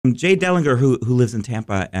Jade Dellinger, who lives in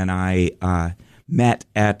Tampa, and I met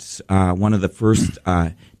at one of the first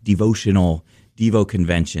devotional Devo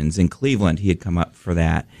conventions in Cleveland. He had come up for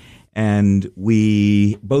that. And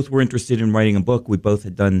we both were interested in writing a book. We both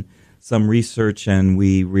had done some research, and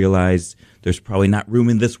we realized there's probably not room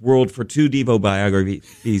in this world for 2 Devo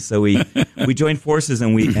biographies. So we joined forces,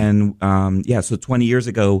 and so 20 years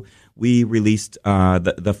ago, we released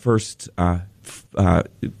the first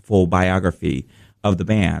full biography of the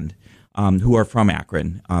band, who are from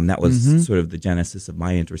Akron. That was sort of the genesis of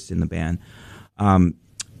my interest in the band.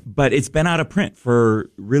 But it's been out of print for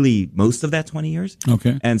really most of that 20 years.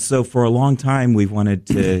 Okay. And so for a long time, we've wanted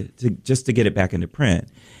to get it back into print.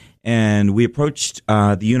 And we approached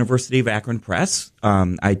the University of Akron Press.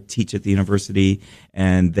 I teach at the university,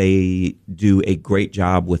 and they do a great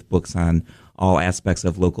job with books on all aspects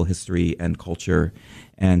of local history and culture.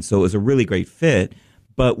 And so it was a really great fit.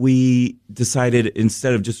 But we decided,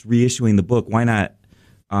 instead of just reissuing the book, why not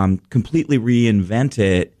completely reinvent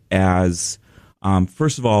it as,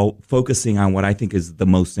 first of all, focusing on what I think is the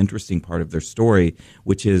most interesting part of their story,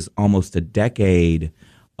 which is almost a decade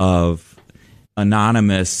of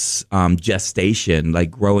anonymous gestation,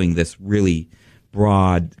 like growing this really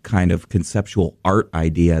broad kind of conceptual art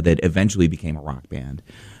idea that eventually became a rock band.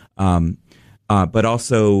 But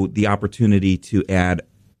also the opportunity to add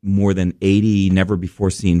more than 80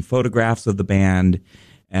 never-before-seen photographs of the band,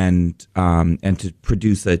 and to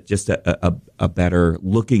produce a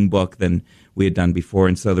better-looking book than we had done before.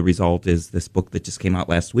 And so the result is this book that just came out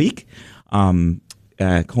last week,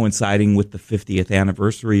 coinciding with the 50th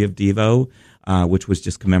anniversary of Devo, which was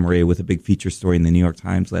just commemorated with a big feature story in the New York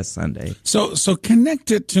Times last Sunday. So connect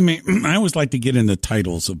it to me. I always like to get into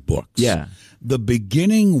titles of books. Yeah. The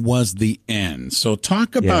beginning was the end. So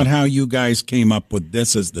talk about how you guys came up with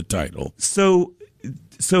this as the title. So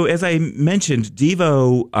as I mentioned,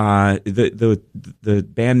 Devo, the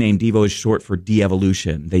band name Devo is short for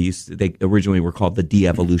de-evolution. They originally were called the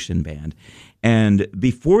De-Evolution Band. And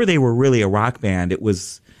before they were really a rock band, it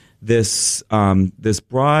was this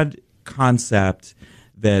broad concept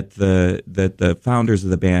that the founders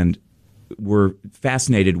of the band were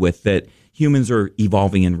fascinated with, that humans are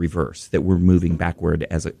evolving in reverse, that we're moving backward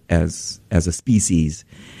as a species.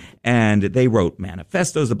 And they wrote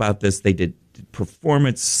manifestos about this. They did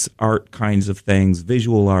performance art kinds of things,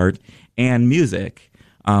 visual art, and music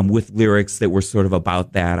with lyrics that were sort of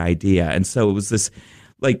about that idea. And so it was this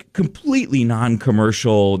like completely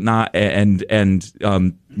non-commercial, sort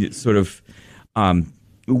of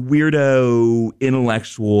weirdo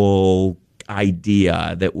intellectual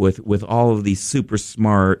idea that with all of these super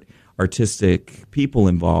smart artistic people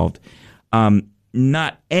involved,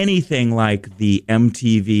 not anything like the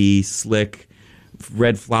MTV slick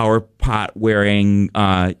red flower pot wearing,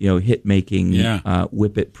 hit making,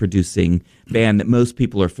 whippet producing band that most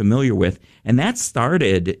people are familiar with. And that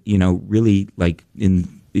started, really like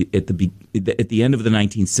at the end of the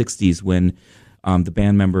 1960s when the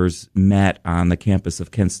band members met on the campus of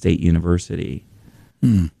Kent State University.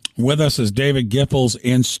 With us is David Giffels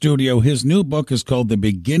in studio. His new book is called The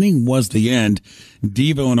Beginning Was the End,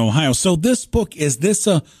 Devo in Ohio. So this book, is this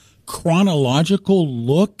a chronological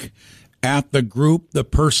look at the group, the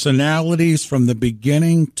personalities from the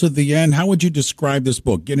beginning to the end? How would you describe this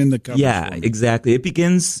book? Get in the cover. Yeah, exactly. It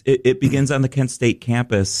begins on the Kent State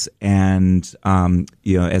campus, and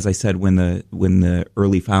as I said, when the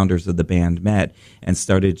early founders of the band met and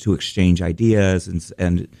started to exchange ideas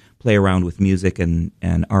and play around with music and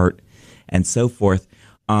art and so forth.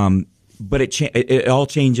 But it all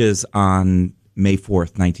changes on May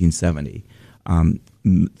 4th, 1970.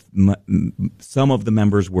 Some of the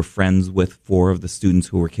members were friends with 4 of the students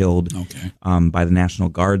who were killed by the National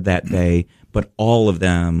Guard that day, but all of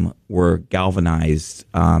them were galvanized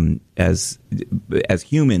as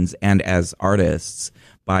humans and as artists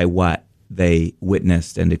by what they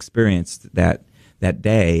witnessed and experienced that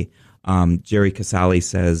day. Jerry Casale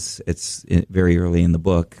says, it's very early in the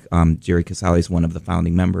book, Jerry Casale is one of the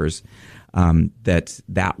founding members,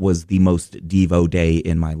 that was the most Devo day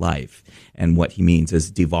in my life. And what he means is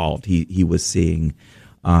devolved. He was seeing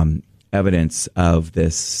evidence of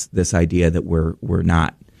this idea that we're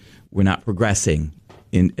not progressing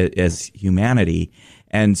as humanity.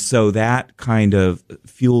 And so that kind of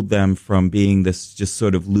fueled them from being this just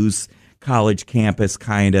sort of loose college campus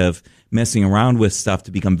kind of messing around with stuff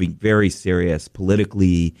to becoming very serious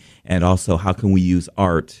politically, and also how can we use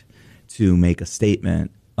art to make a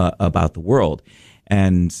statement about the world.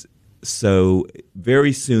 And so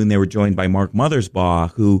very soon they were joined by Mark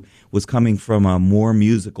Mothersbaugh, who was coming from a more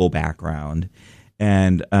musical background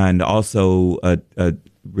and also a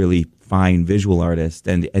really fine visual artist,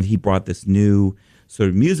 and he brought this new sort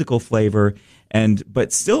of musical flavor.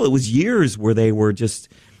 But still, it was years where they were just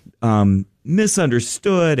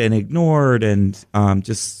misunderstood and ignored, and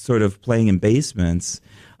just sort of playing in basements.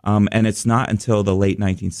 And it's not until the late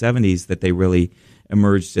 1970s that they really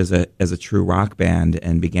emerged as a true rock band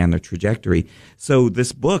and began their trajectory. So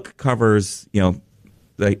this book covers,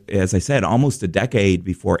 like, as I said, almost a decade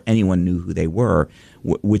before anyone knew who they were,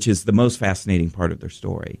 which is the most fascinating part of their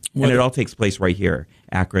story. And it all takes place right here,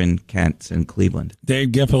 Akron, Kent, and Cleveland. Dave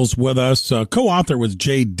Giffels with us. Co-author was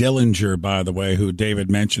Jade Dillinger, by the way, who David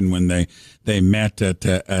mentioned when they met at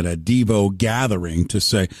a Devo gathering to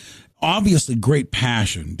say, obviously great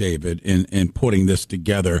passion, David, in putting this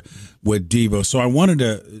together with Devo. So I wanted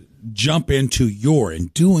to jump into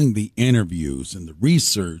doing the interviews and the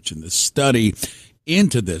research and the study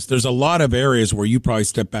into this. There's a lot of areas where you probably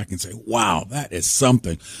step back and say, wow, that is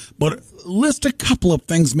something. But list a couple of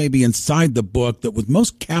things maybe inside the book that was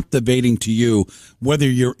most captivating to you, whether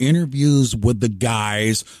your interviews with the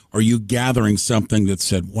guys or you gathering something that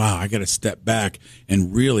said, wow, I got to step back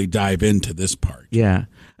and really dive into this part. Yeah.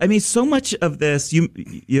 I mean, so much of this,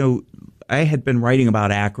 I had been writing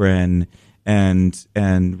about Akron and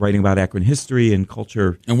writing about Akron history and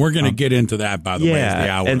culture. And we're going to get into that, by the way, as the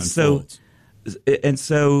hour unfolds. And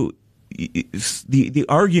so the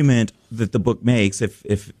argument that the book makes,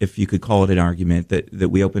 if you could call it an argument that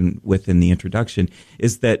we open with in the introduction,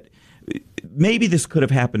 is that maybe this could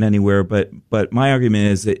have happened anywhere, but my argument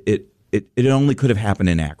is that it only could have happened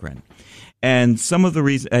in Akron. And some of the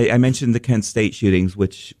reasons I mentioned the Kent State shootings,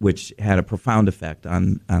 which had a profound effect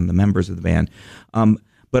on the members of the band,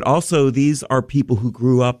 but also these are people who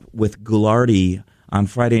grew up with Ghoulardi on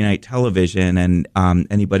Friday night television, and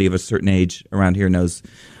anybody of a certain age around here knows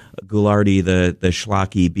Ghoulardi, the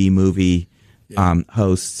schlocky B-movie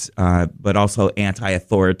host, but also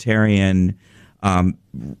anti-authoritarian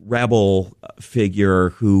rebel figure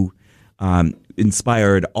who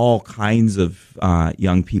inspired all kinds of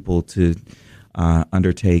young people to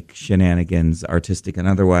undertake shenanigans, artistic and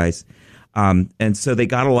otherwise. And so they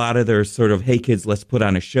got a lot of their sort of, hey, kids, let's put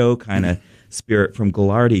on a show kind of spirit from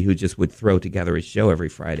Ghoulardi, who just would throw together a show every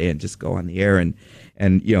Friday and just go on the air. And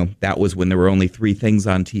that was when there were only 3 things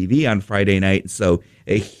on TV on Friday night. So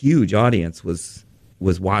a huge audience was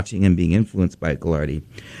watching and being influenced by Ghoulardi.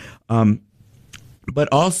 But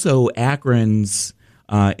also Akron's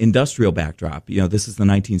industrial backdrop. This is the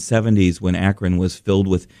 1970s when Akron was filled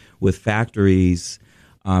with factories.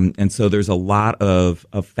 And so there's a lot of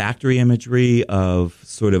factory imagery, of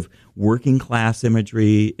sort of working class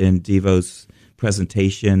imagery in Devo's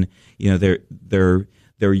presentation. Their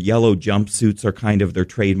yellow jumpsuits are kind of their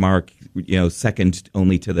trademark, second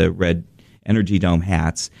only to the red Energy Dome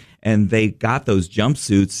hats. And they got those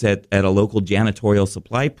jumpsuits at a local janitorial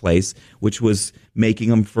supply place, which was making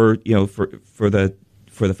them for the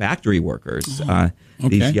factory workers. Okay.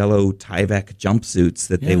 These yellow Tyvek jumpsuits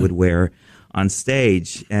that they would wear on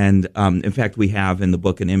stage. And in fact, we have in the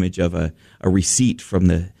book an image of a receipt from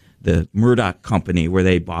the Murdoch company where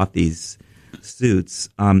they bought these suits.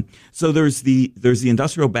 So there's the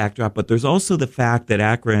industrial backdrop, but there's also the fact that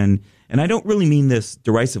Akron, and I don't really mean this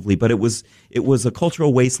derisively, but it was a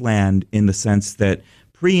cultural wasteland in the sense that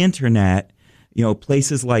pre-internet,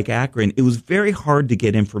 places like Akron, it was very hard to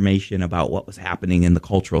get information about what was happening in the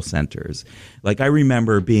cultural centers. Like, I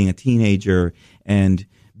remember being a teenager and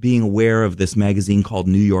being aware of this magazine called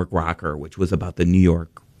New York Rocker, which was about the New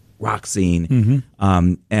York rock scene.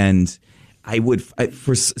 Mm-hmm. And I would,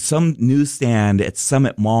 for some newsstand at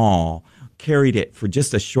Summit Mall, carried it for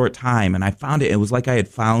just a short time, and I found it. It was like I had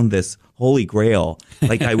found this holy grail.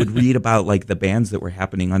 Like, I would read about like the bands that were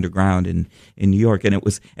happening underground in New York, and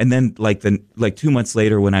then 2 months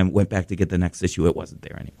later when I went back to get the next issue, it wasn't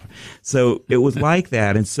there anymore. So it was like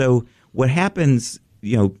that. And so what happens,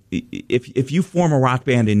 if you form a rock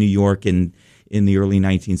band in New York in the early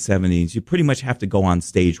 1970s, you pretty much have to go on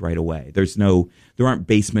stage right away. There aren't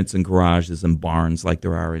basements and garages and barns like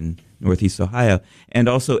there are in Northeast Ohio. And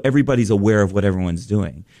also everybody's aware of what everyone's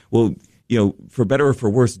doing. Well, for better or for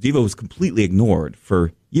worse, Devo was completely ignored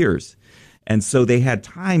for years. And so they had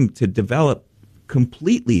time to develop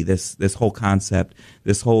completely this whole concept,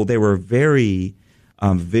 they were a very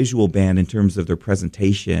visual band in terms of their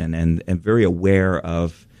presentation and very aware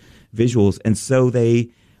of visuals. And so they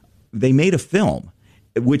made a film,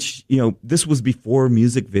 which, this was before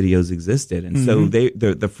music videos existed. And so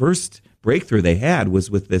the first breakthrough they had was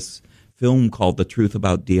with this film called The Truth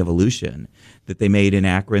About De-Evolution that they made in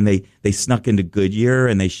Akron. They snuck into Goodyear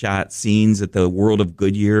and they shot scenes at the World of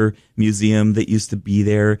Goodyear Museum that used to be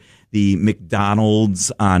there. the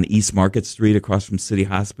McDonald's on East Market Street across from City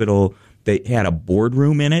Hospital. They had a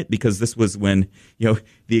boardroom in it because this was when, the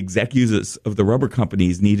executives of the rubber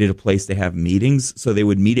companies needed a place to have meetings. So they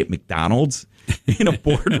would meet at McDonald's in a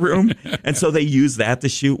boardroom. And so they used that to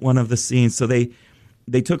shoot one of the scenes. So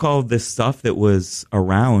they took all of this stuff that was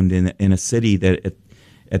around in a city that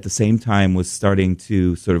at the same time was starting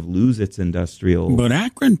to sort of lose its industrial. But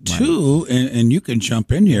Akron, too, and you can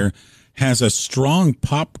jump in here, has a strong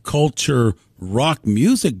pop culture rock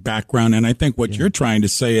music background. And I think what you're trying to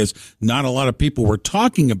say is not a lot of people were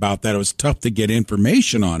talking about that. It was tough to get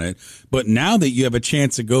information on it. But now that you have a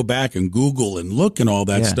chance to go back and Google and look and all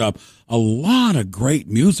that stuff, a lot of great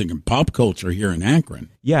music and pop culture here in Akron.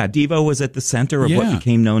 Yeah, Devo was at the center of what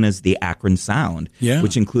became known as the Akron Sound,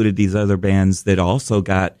 which included these other bands that also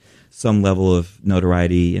got some level of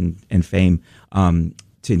notoriety and fame.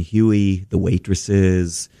 Tin Huey, The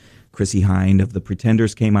Waitresses, Chrissy Hind of the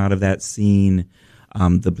Pretenders came out of that scene,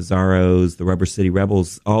 the Bizarros, the Rubber City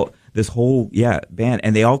Rebels, all this whole band,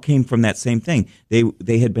 and they all came from that same thing.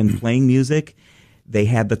 They had been playing music. They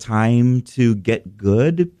had the time to get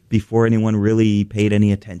good before anyone really paid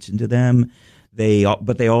any attention to them.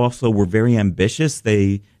 But they also were very ambitious.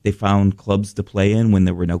 They found clubs to play in when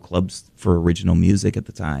there were no clubs for original music at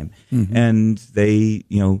the time, and they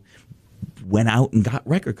went out and got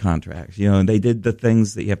record contracts, and they did the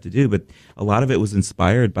things that you have to do, but a lot of it was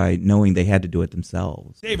inspired by knowing they had to do it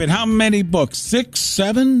themselves. David, how many books? 6,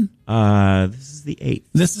 7? This is the 8th.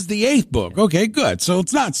 This is the 8th book. Okay, good. So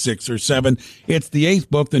it's not 6 or 7. It's the 8th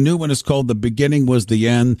book. The new one is called The Beginning Was the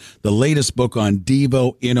End, the latest book on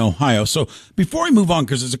Devo in Ohio. So before we move on,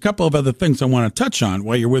 because there's a couple of other things I want to touch on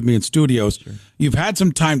while you're with me in studios, you've had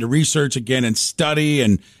some time to research again and study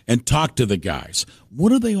and talk to the guys.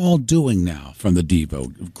 What are they all doing now from the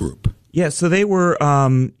Devo group? Yeah, so they were,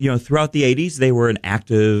 throughout the 80s, they were an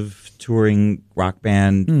active touring rock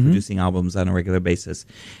band, producing albums on a regular basis.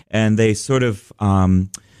 And they sort of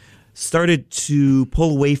started to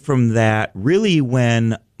pull away from that really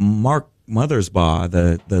when Mark Mothersbaugh,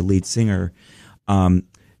 the lead singer,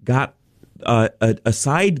 got a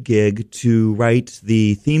side gig to write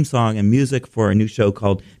the theme song and music for a new show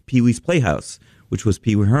called Pee-wee's Playhouse, which was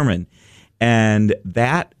Pee Wee Herman. And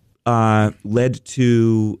that led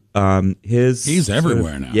to his... He's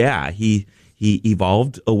everywhere now. Yeah, he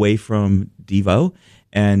evolved away from Devo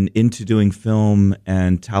and into doing film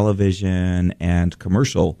and television and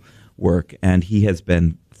commercial work, and he has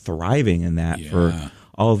been thriving in that for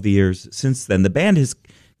all of the years since then. The band has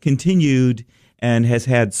continued and has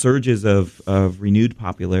had surges of renewed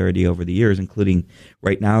popularity over the years, including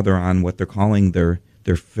right now they're on what they're calling their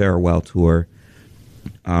farewell tour.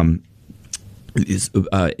 Is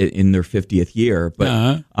in their 50th year.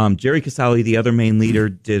 But Jerry Casale, the other main leader,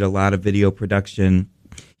 did a lot of video production.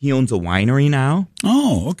 He owns a winery now.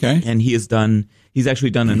 Oh, okay. And he's actually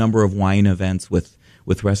done a number of wine events with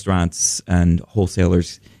restaurants and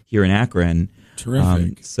wholesalers here in Akron.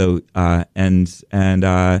 Terrific.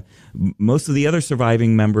 Most of the other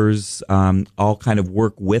surviving members all kind of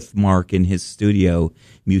work with Mark in his studio,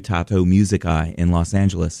 Mutato Musica in Los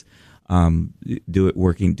Angeles.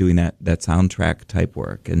 Doing that soundtrack type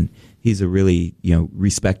work, and he's a really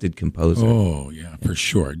respected composer. Oh yeah, for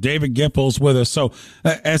sure. David Giffels with us. So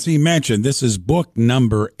as he mentioned, this is book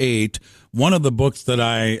number 8. One of the books that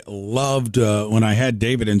I loved when I had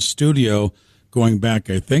David in studio, going back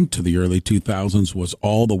I think to the early 2000s, was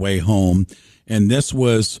All the Way Home, and this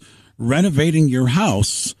was renovating your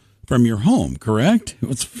house from your home, correct? It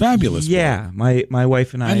was fabulous. Yeah, my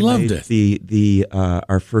wife and I loved it.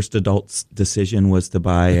 Our first adult decision was to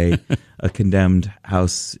buy a condemned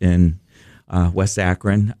house in West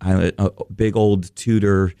Akron, a big old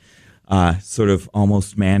Tudor sort of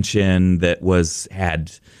almost mansion that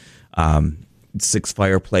had 6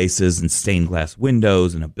 fireplaces and stained glass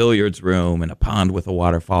windows and a billiards room and a pond with a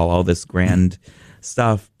waterfall, all this grand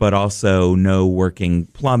stuff, but also no working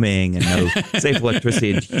plumbing and no safe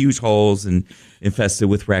electricity, and huge holes and infested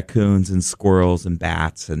with raccoons and squirrels and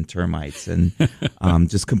bats and termites and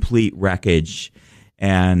just complete wreckage.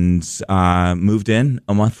 And moved in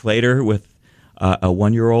a month later with a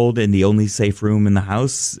 1-year-old in the only safe room in the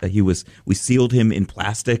house. We sealed him in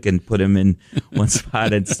plastic and put him in one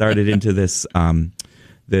spot and started into this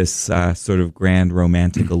sort of grand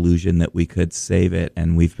romantic illusion that we could save it,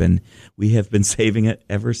 and we have been saving it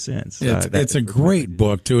ever since. It's a great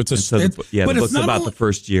book too. The book's about the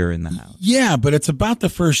first year in the house. Yeah, but it's about the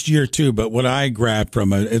first year too. But what I grabbed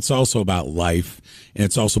from it, it's also about life, and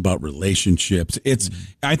it's also about relationships.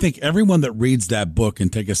 I think everyone that reads that book can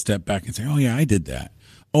take a step back and say, "Oh yeah, I did that."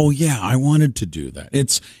 Oh yeah, I wanted to do that.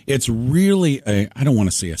 It's really I don't want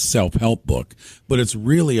to say a self-help book, but it's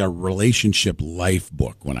really a relationship life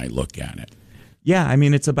book when I look at it. Yeah, I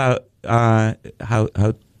mean, it's about how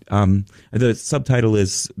the subtitle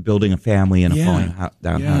is Building a Family in a Falling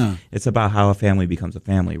Down House. It's about how a family becomes a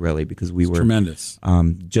family, really, because we were tremendous.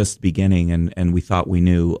 Just beginning, and we thought we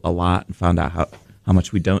knew a lot and found out how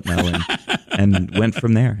much we don't know, and went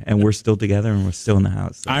from there. And we're still together, and we're still in the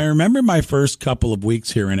house. So. I remember my first couple of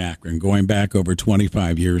weeks here in Akron, going back over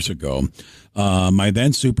 25 years ago. My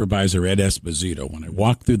then supervisor, Ed Esposito, when I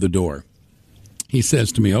walked through the door, he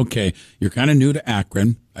says to me, okay, you're kind of new to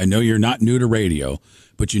Akron. I know you're not new to radio,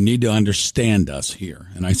 but you need to understand us here.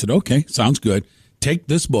 And I said, okay, sounds good. Take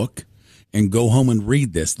this book and go home and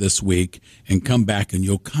read this week and come back, and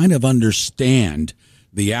you'll kind of understand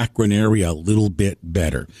the Akron area a little bit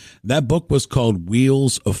better. That book was called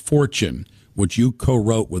Wheels of Fortune, which you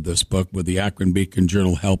co-wrote with this book with the Akron Beacon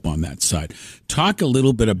Journal help on that side. Talk a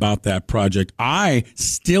little bit about that project. I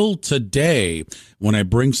still today, when I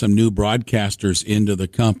bring some new broadcasters into the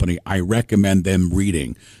company, I recommend them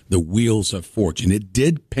reading the Wheels of Fortune. It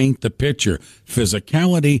did paint the picture,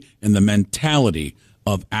 physicality and the mentality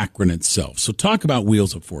of Akron itself. So talk about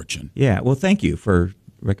Wheels of Fortune. Yeah, well, thank you for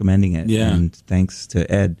recommending it. Yeah. And thanks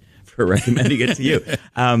to Ed for recommending it to you.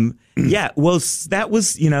 Well, that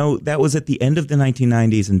was at the end of the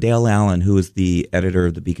 1990s, and Dale Allen, who was the editor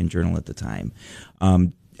of the Beacon Journal at the time,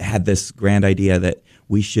 had this grand idea that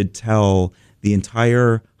we should tell the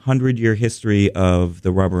entire 100-year history of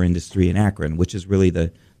the rubber industry in Akron, which is really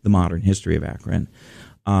the modern history of Akron.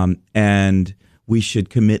 And we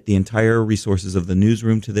should commit the entire resources of the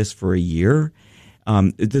newsroom to this for a year.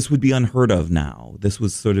 This would be unheard of now. This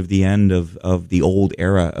was sort of the end of the old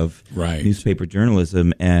era of newspaper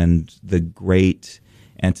journalism, and the great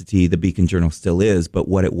entity the Beacon Journal still is, but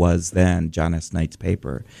what it was then, John S. Knight's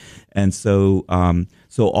paper. And so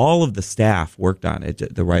all of the staff worked on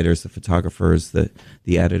it, the writers, the photographers, the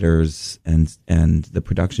editors, and the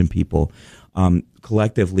production people.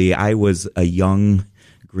 Collectively, I was a young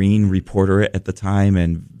green reporter at the time,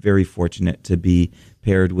 and very fortunate to be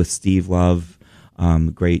paired with Steve Love,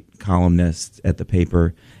 great columnist at the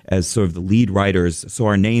paper, as sort of the lead writers. So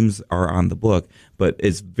our names are on the book, but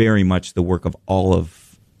it's very much the work of all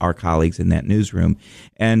of our colleagues in that newsroom.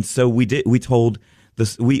 And so we told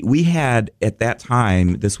this, we had at that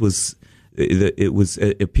time,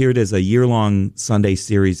 it appeared as a year-long Sunday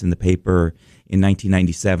series in the paper in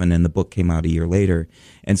 1997, and the book came out a year later.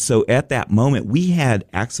 And so at that moment, we had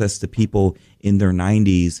access to people in their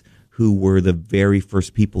 90s who were the very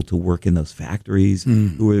first people to work in those factories,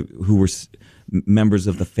 who were members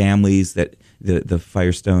of the families that the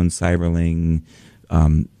Firestone, Cyberling,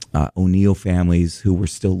 O'Neill families who were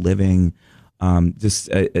still living. Just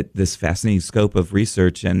this fascinating scope of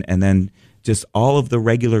research, and then just all of the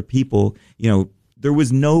regular people. There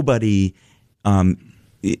was nobody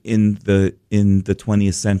in the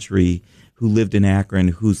 20th century who lived in Akron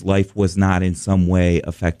whose life was not in some way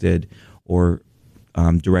affected or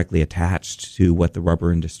directly attached to what the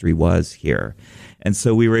rubber industry was here. And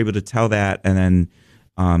so we were able to tell that, and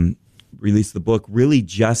then release the book really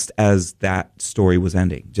just as that story was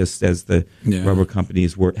ending, just as the rubber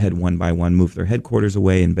companies had one by one moved their headquarters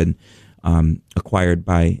away and been acquired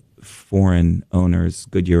by foreign owners,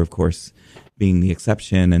 Goodyear, of course, being the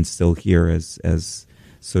exception, and still here as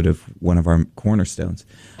sort of one of our cornerstones.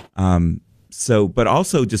 But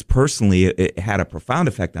also just personally, it had a profound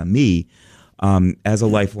effect on me as a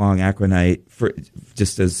lifelong Akronite,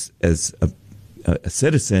 just as a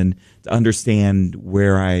citizen, to understand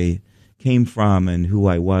where I came from and who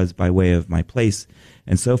I was by way of my place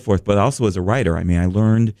and so forth. But also as a writer, I mean, I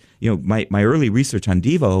learned, my early research on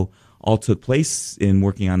Devo all took place in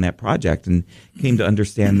working on that project, and came to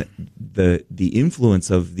understand the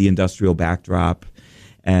influence of the industrial backdrop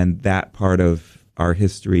and that part of our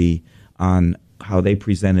history on how they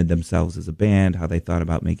presented themselves as a band, how they thought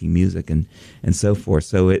about making music, and so forth.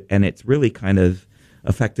 So it's really kind of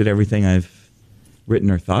affected everything I've written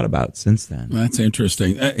or thought about since then. That's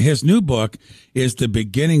interesting. His new book is The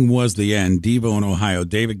Beginning Was the End, Devo in Ohio.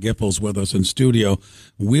 David Giffels with us in studio.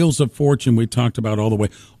 Wheels of Fortune we talked about all the way.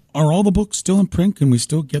 Are all the books still in print? Can we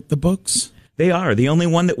still get the books? They are. The only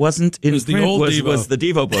one that wasn't in print the old was the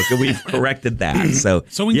Devo book, and we've corrected that. So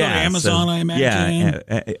we can go to Amazon, I imagine.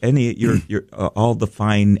 Yeah, any your all the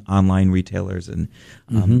fine online retailers and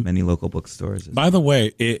many local bookstores. By the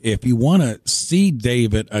way, if you want to see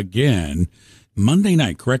David again, Monday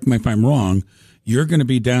night, correct me if I'm wrong, you're going to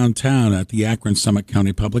be downtown at the Akron-Summit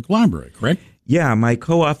County Public Library, correct? Yeah, my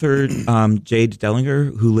co-author, Jade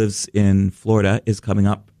Dellinger, who lives in Florida, is coming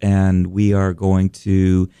up, and we are going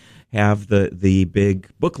to have the big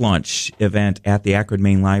book launch event at the Akron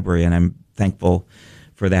Main Library, and I'm thankful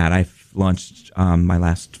for that. I've launched my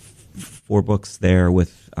last 4 books there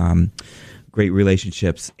with great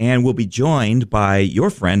relationships, and we'll be joined by your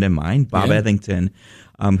friend and mine, Bob Ethington,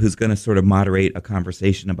 who's going to sort of moderate a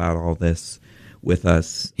conversation about all this with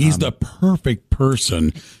us. He's the perfect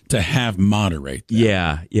person to have moderate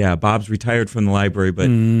that. Yeah. Bob's retired from the library, but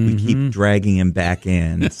we keep dragging him back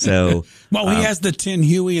in. So, well, he has the Tin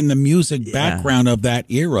Huey and the music background of that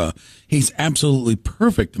era. He's absolutely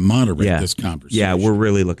perfect to moderate this conversation. Yeah, we're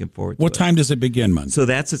really looking forward to it. What time does it begin, Monday? So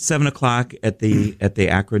that's at 7:00 at the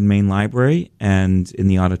Akron Main Library and in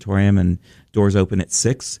the auditorium, and doors open at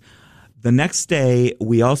 6. The next day,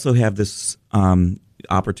 we also have this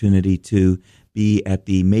opportunity to be at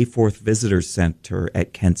the May 4th Visitors Center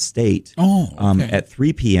at Kent State. At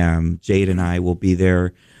 3 p.m., Jade and I will be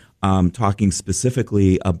there talking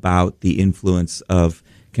specifically about the influence of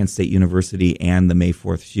Kent State University and the May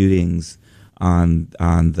 4th shootings on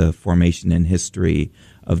the formation and history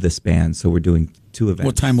of this band. So we're doing 2 events.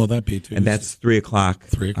 What time will that be, Tuesday? And that's 3 o'clock.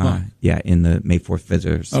 3 o'clock. In the May 4th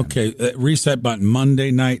Visitors Center. Okay, reset button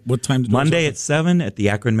Monday night. What time? Monday at 7 at the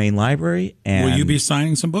Akron Main Library. And will you be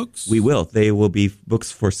signing some books? We will. They will be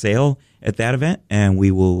books for sale at that event, and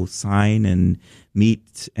we will sign and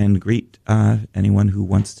meet and greet anyone who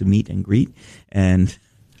wants to meet and greet. And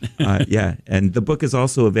and the book is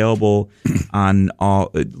also available on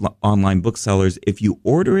all online booksellers. If you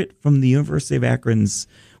order it from the University of Akron's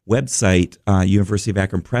website, University of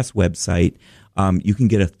Akron Press website, you can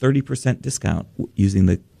get a 30% discount using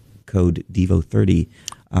the code DEVO30.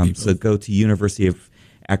 So go to University of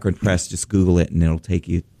Akron Press, just Google it, and it'll take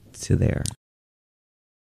you to there.